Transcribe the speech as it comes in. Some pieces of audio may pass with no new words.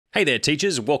Hey there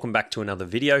teachers, welcome back to another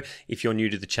video. If you're new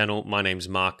to the channel, my name's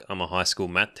Mark, I'm a high school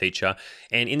math teacher,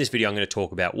 and in this video I'm going to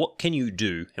talk about what can you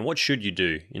do and what should you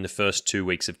do in the first 2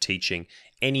 weeks of teaching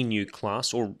any new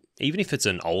class, or even if it's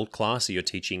an old class that you're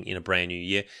teaching in a brand new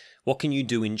year, what can you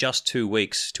do in just 2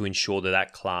 weeks to ensure that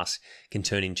that class can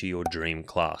turn into your dream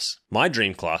class? My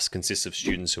dream class consists of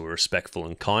students who are respectful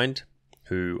and kind,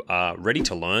 who are ready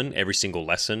to learn every single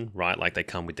lesson, right? Like they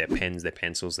come with their pens, their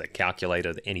pencils, their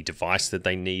calculator, any device that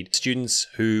they need. Students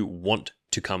who want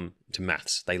to come to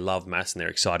maths. They love maths and they're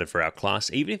excited for our class.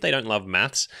 Even if they don't love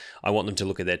maths, I want them to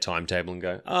look at their timetable and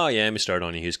go, oh yeah, Mr.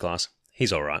 O'Donoghue's class,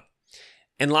 he's all right.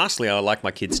 And lastly, I like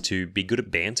my kids to be good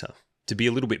at banter, to be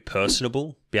a little bit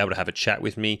personable, be able to have a chat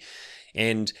with me.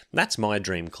 And that's my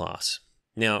dream class.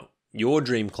 Now, your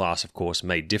dream class, of course,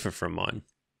 may differ from mine.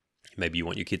 Maybe you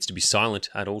want your kids to be silent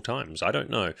at all times. I don't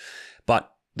know. But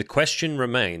the question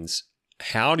remains,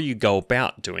 how do you go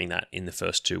about doing that in the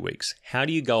first 2 weeks? How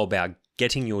do you go about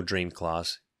getting your dream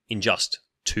class in just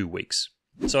 2 weeks?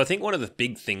 So I think one of the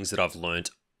big things that I've learned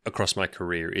across my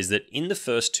career is that in the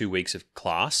first 2 weeks of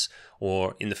class,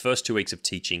 or in the first 2 weeks of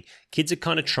teaching, kids are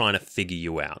kind of trying to figure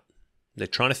you out. They're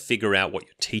trying to figure out what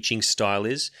your teaching style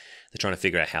is. They're trying to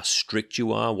figure out how strict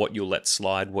you are, what you'll let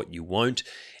slide, what you won't.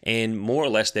 And more or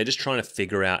less, they're just trying to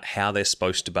figure out how they're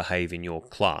supposed to behave in your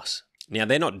class. Now,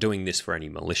 they're not doing this for any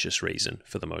malicious reason,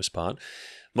 for the most part.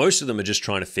 Most of them are just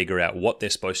trying to figure out what they're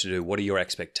supposed to do. What are your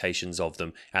expectations of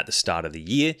them at the start of the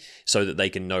year so that they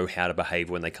can know how to behave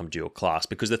when they come to your class?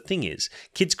 Because the thing is,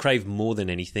 kids crave more than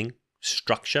anything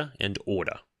structure and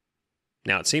order.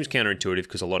 Now, it seems counterintuitive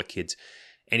because a lot of kids,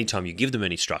 anytime you give them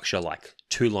any structure, like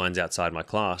 2 lines outside my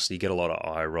class, you get a lot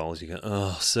of eye rolls. You go,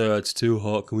 oh, sir, it's too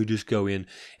hot. Can we just go in?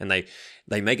 And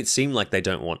they make it seem like they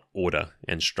don't want order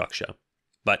and structure.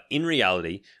 But in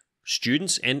reality,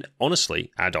 students and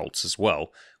honestly, adults as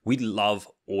well, we love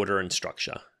order and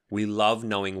structure. We love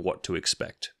knowing what to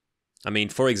expect. I mean,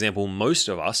 for example, most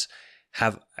of us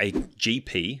have a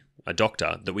GP, a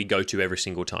doctor, that we go to every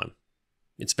single time.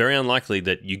 It's very unlikely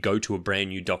that you go to a brand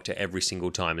new doctor every single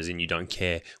time, as in you don't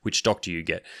care which doctor you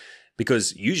get.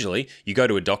 Because usually you go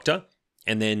to a doctor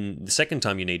and then the second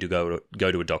time you need to go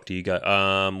to a doctor, you go,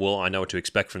 well, I know what to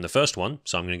expect from the first one,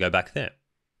 so I'm going to go back there.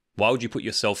 Why would you put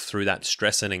yourself through that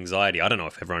stress and anxiety? I don't know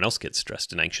if everyone else gets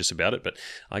stressed and anxious about it, but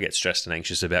I get stressed and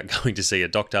anxious about going to see a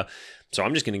doctor. So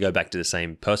I'm just going to go back to the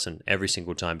same person every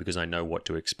single time because I know what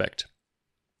to expect.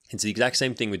 It's the exact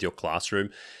same thing with your classroom.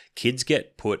 Kids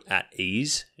get put at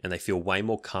ease and they feel way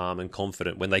more calm and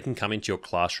confident when they can come into your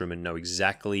classroom and know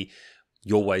exactly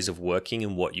your ways of working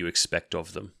and what you expect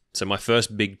of them. So my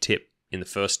first big tip in the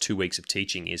first 2 weeks of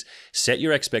teaching is set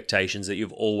your expectations that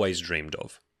you've always dreamed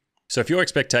of. So if your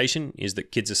expectation is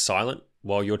that kids are silent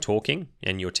while you're talking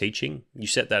and you're teaching, you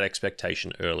set that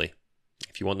expectation early.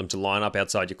 If you want them to line up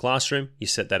outside your classroom, you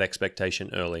set that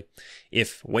expectation early.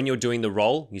 If when you're doing the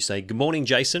role, you say, good morning,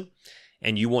 Jason,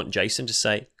 and you want Jason to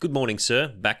say, good morning, sir,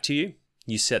 back to you,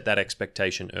 you set that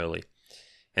expectation early.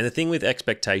 And the thing with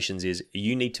expectations is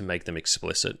you need to make them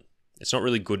explicit. It's not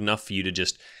really good enough for you to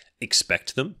just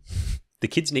expect them. The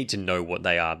kids need to know what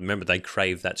they are. Remember, they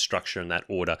crave that structure and that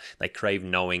order. They crave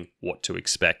knowing what to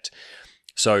expect.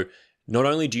 So not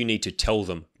only do you need to tell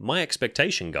them, my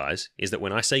expectation, guys, is that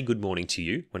when I say good morning to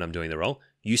you, when I'm doing the role,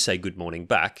 you say good morning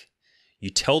back. You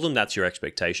tell them that's your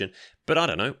expectation, but I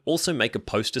don't know, also make a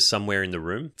poster somewhere in the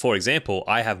room. For example,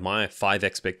 I have my 5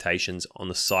 expectations on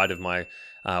the side of my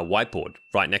whiteboard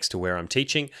right next to where I'm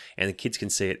teaching, and the kids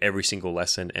can see it every single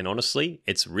lesson. And honestly,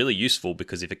 it's really useful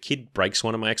because if a kid breaks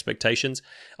one of my expectations,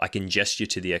 I can gesture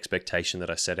to the expectation that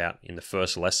I set out in the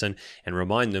first lesson and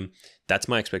remind them that's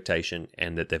my expectation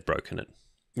and that they've broken it.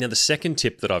 Now, the second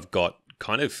tip that I've got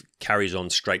kind of carries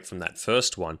on straight from that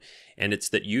first one, and it's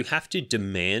that you have to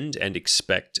demand and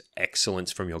expect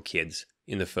excellence from your kids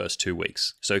in the first 2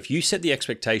 weeks. So if you set the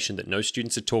expectation that no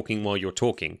students are talking while you're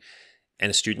talking, and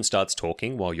a student starts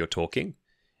talking while you're talking,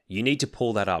 you need to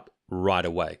pull that up right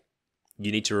away.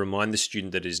 You need to remind the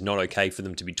student that it is not okay for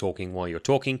them to be talking while you're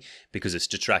talking because it's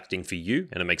distracting for you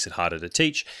and it makes it harder to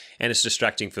teach, and it's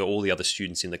distracting for all the other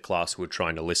students in the class who are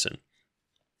trying to listen.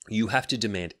 You have to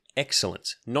demand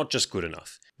excellence, not just good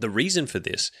enough. The reason for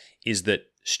this is that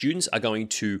students are going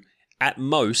to, at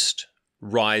most,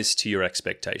 rise to your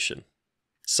expectation.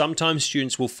 Sometimes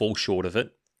students will fall short of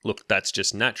it. Look, that's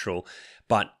just natural,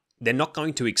 but they're not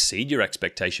going to exceed your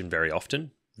expectation very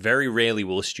often. Very rarely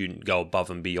will a student go above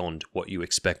and beyond what you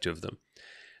expect of them.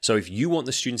 So if you want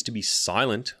the students to be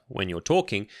silent when you're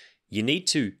talking, you need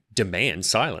to demand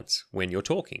silence when you're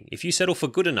talking. If you settle for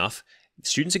good enough,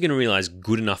 students are going to realize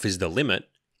good enough is the limit,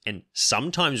 and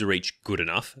sometimes reach good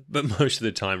enough, but most of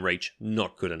the time reach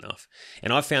not good enough.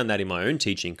 And I've found that in my own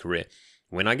teaching career.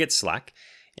 When I get slack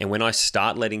and when I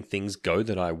start letting things go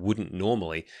that I wouldn't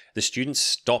normally, the students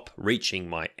stop reaching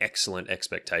my excellent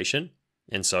expectation,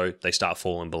 and so they start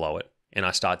falling below it. And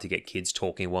I start to get kids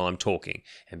talking while I'm talking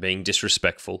and being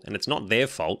disrespectful. And it's not their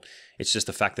fault. It's just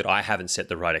the fact that I haven't set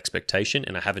the right expectation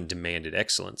and I haven't demanded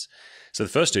excellence. So the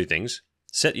first two things,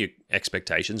 set your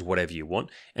expectations, whatever you want,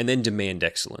 and then demand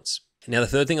excellence. Now, the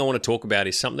third thing I want to talk about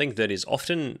is something that is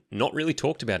often not really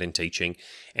talked about in teaching,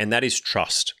 and that is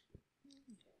trust.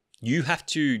 You have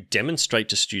to demonstrate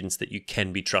to students that you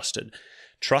can be trusted.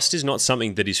 Trust is not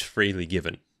something that is freely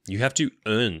given. You have to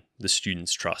earn the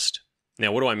student's trust.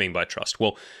 Now, what do I mean by trust?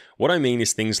 Well, what I mean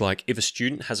is things like if a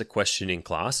student has a question in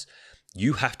class,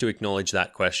 you have to acknowledge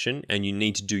that question and you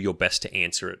need to do your best to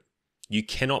answer it. You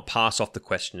cannot pass off the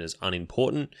question as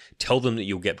unimportant, tell them that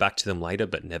you'll get back to them later,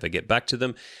 but never get back to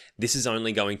them. This is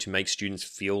only going to make students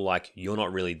feel like you're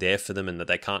not really there for them and that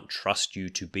they can't trust you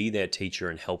to be their teacher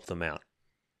and help them out.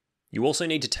 You also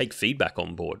need to take feedback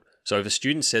on board. So if a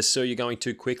student says, "Sir, you're going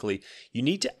too quickly," you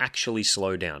need to actually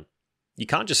slow down. You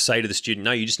can't just say to the student,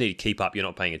 "No, you just need to keep up, you're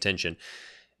not paying attention."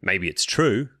 Maybe it's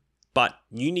true, but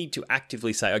you need to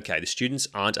actively say, okay, the students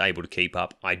aren't able to keep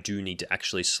up. I do need to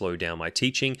actually slow down my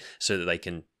teaching so that they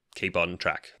can keep on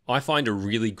track. I find a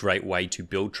really great way to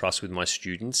build trust with my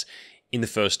students in the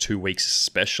first 2 weeks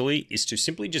especially is to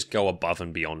simply just go above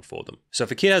and beyond for them. So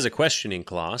if a kid has a question in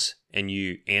class and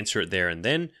you answer it there and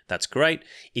then, that's great.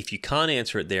 If you can't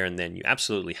answer it there and then, you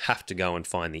absolutely have to go and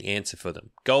find the answer for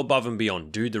them. Go above and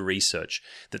beyond, do the research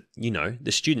that,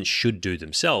 the students should do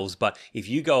themselves, but if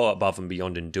you go above and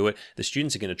beyond and do it, the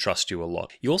students are going to trust you a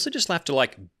lot. You also just have to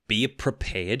be a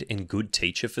prepared and good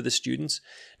teacher for the students.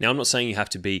 Now, I'm not saying you have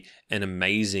to be an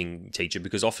amazing teacher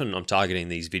because often I'm targeting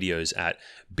these videos at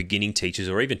beginning teachers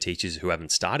or even teachers who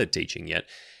haven't started teaching yet.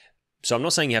 So I'm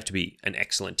not saying you have to be an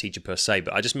excellent teacher per se,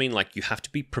 but I just mean you have to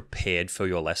be prepared for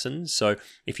your lessons. So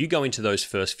if you go into those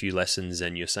first few lessons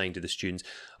and you're saying to the students,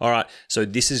 all right, so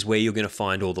this is where you're going to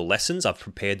find all the lessons. I've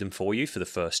prepared them for you for the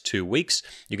first 2 weeks.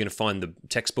 You're going to find the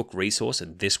textbook resource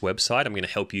at this website. I'm going to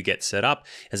help you get set up.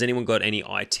 Has anyone got any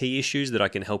IT issues that I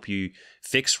can help you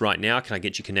fix right now? Can I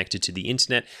get you connected to the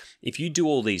internet? If you do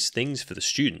all these things for the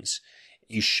students,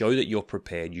 you show that you're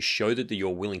prepared. You show that you're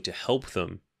willing to help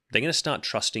them. They're going to start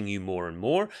trusting you more and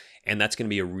more, and that's going to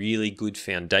be a really good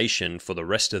foundation for the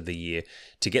rest of the year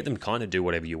to get them kind of do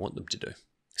whatever you want them to do.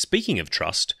 Speaking of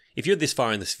trust, if you're this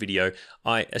far in this video,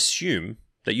 I assume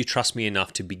that you trust me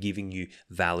enough to be giving you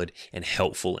valid and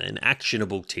helpful and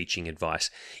actionable teaching advice.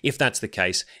 If that's the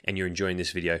case and you're enjoying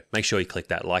this video, make sure you click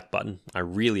that like button. I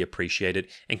really appreciate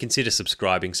it, and consider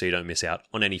subscribing so you don't miss out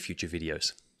on any future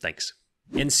videos. Thanks.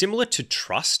 And similar to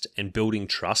trust and building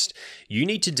trust, you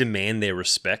need to demand their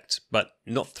respect, but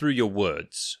not through your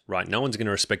words, right? No one's going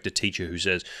to respect a teacher who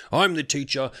says, "I'm the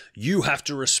teacher, you have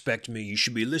to respect me, you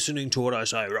should be listening to what I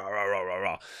say, rah, rah, rah, rah,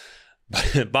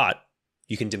 rah." But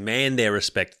you can demand their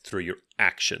respect through your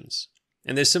actions.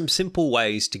 And there's some simple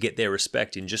ways to get their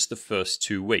respect in just the first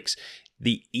 2 weeks.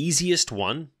 The easiest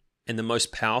one and the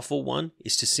most powerful one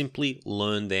is to simply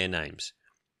learn their names.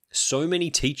 So many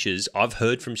teachers I've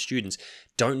heard from students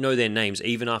don't know their names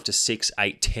even after 6,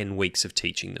 8, 10 weeks of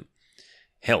teaching them.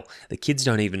 Hell, the kids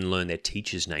don't even learn their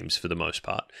teachers' names for the most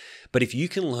part. But if you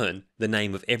can learn the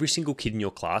name of every single kid in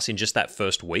your class in just that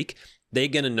first week, they're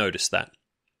going to notice that.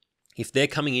 If they're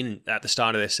coming in at the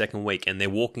start of their second week and they're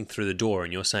walking through the door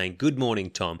and you're saying, "Good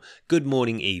morning, Tom. Good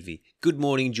morning, Evie. Good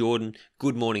morning, Jordan.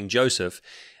 Good morning, Joseph,"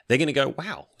 they're going to go,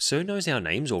 "Wow, Sir knows our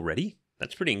names already?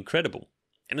 That's pretty incredible."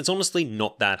 And it's honestly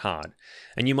not that hard.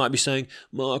 And you might be saying,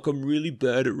 "Mark, I'm really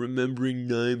bad at remembering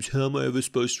names. How am I ever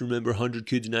supposed to remember 100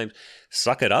 kids' names?"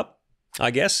 Suck it up,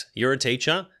 I guess. You're a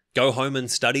teacher. Go home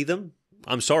and study them.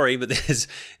 I'm sorry, but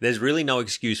there's really no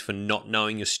excuse for not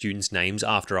knowing your students' names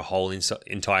after a whole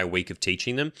entire week of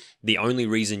teaching them. The only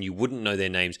reason you wouldn't know their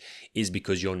names is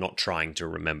because you're not trying to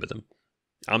remember them.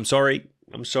 I'm sorry.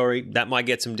 That might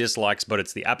get some dislikes, but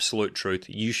it's the absolute truth.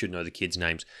 You should know the kids'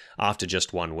 names after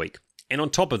just 1 week. And on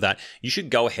top of that, you should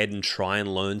go ahead and try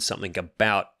and learn something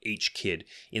about each kid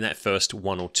in that first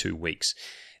 1 or 2 weeks.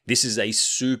 This is a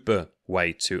super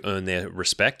way to earn their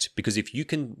respect, because if you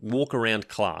can walk around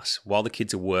class while the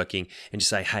kids are working and just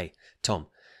say, "Hey, Tom,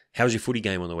 how was your footy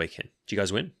game on the weekend? Did you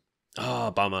guys win?"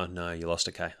 "Oh, bummer. No, you lost.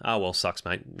 Okay. Oh, well, sucks,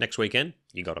 mate. Next weekend,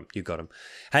 you got them.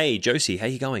 "Hey, Josie, how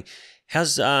you going?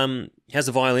 How's the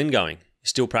violin going?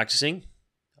 Still practicing?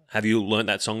 Have you learned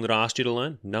that song that I asked you to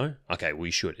learn? No? Okay, well,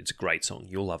 you should. It's a great song.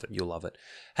 You'll love it.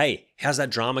 Hey, how's that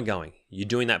drama going? You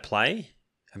doing that play?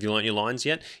 Have you learned your lines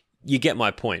yet? you get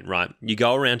my point, right? You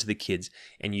go around to the kids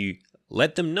and you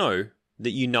let them know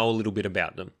that you know a little bit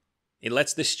about them. It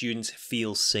lets the students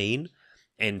feel seen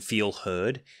and feel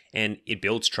heard, and it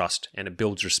builds trust and it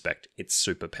builds respect. It's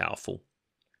super powerful.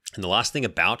 And the last thing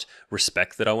about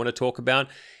respect that I want to talk about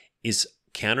is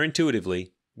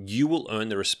counterintuitively, you will earn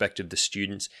the respect of the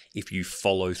students if you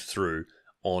follow through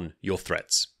on your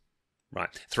threats, right?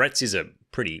 Threats is a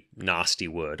pretty nasty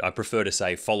word. I prefer to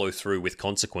say follow through with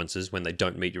consequences when they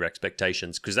don't meet your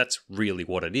expectations, because that's really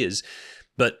what it is.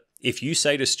 But if you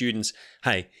say to students,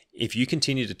 hey, if you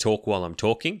continue to talk while I'm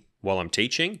talking, while I'm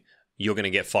teaching, you're going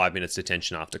to get 5 minutes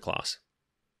detention after class.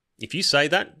 If you say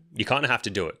that, you kind of have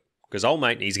to do it. Because old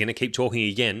mate, he's going to keep talking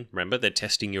again. Remember, they're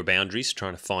testing your boundaries,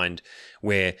 trying to find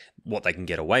what they can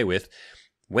get away with.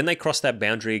 When they cross that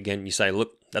boundary again, you say,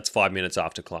 look, that's 5 minutes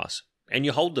after class. And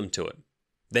you hold them to it.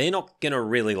 They're not going to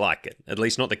really like it. At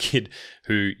least not the kid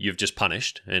who you've just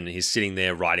punished and he's sitting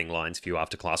there writing lines for you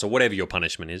after class, or whatever your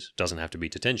punishment is. Doesn't have to be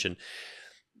detention.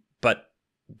 But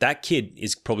that kid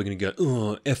is probably going to go,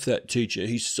 oh, F that teacher,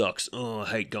 he sucks. Oh, I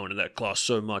hate going to that class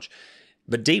so much.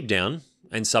 But deep down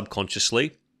and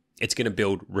subconsciously, it's going to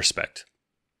build respect.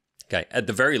 Okay, at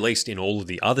the very least, in all of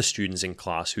the other students in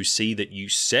class who see that you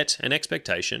set an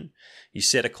expectation, you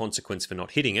set a consequence for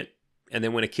not hitting it, and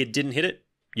then when a kid didn't hit it,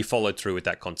 you followed through with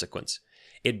that consequence.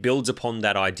 It builds upon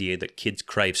that idea that kids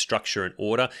crave structure and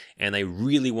order, and they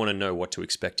really want to know what to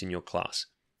expect in your class.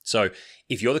 So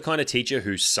if you're the kind of teacher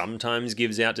who sometimes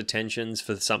gives out detentions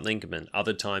for something and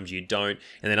other times you don't,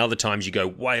 and then other times you go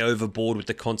way overboard with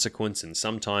the consequence and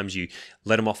sometimes you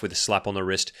let them off with a slap on the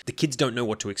wrist, the kids don't know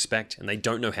what to expect and they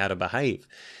don't know how to behave.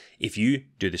 If you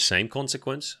do the same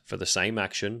consequence for the same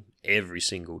action every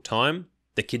single time,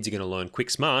 the kids are going to learn quick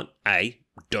smart, A,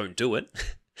 don't do it,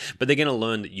 but they're going to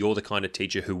learn that you're the kind of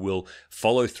teacher who will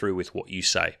follow through with what you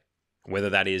say,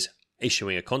 whether that is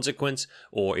issuing a consequence,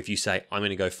 or if you say, I'm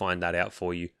going to go find that out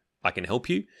for you, I can help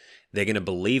you, they're going to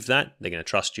believe that, they're going to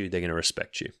trust you, they're going to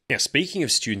respect you. Now, speaking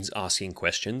of students asking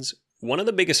questions, one of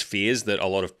the biggest fears that a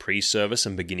lot of pre-service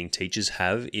and beginning teachers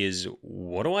have is,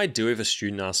 what do I do if a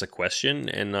student asks a question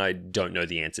and I don't know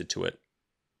the answer to it?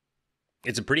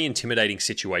 It's a pretty intimidating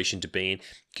situation to be in,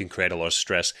 it can create a lot of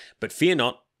stress, but fear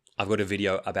not, I've got a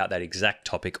video about that exact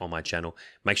topic on my channel.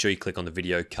 Make sure you click on the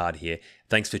video card here.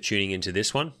 Thanks for tuning into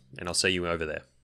this one, and I'll see you over there.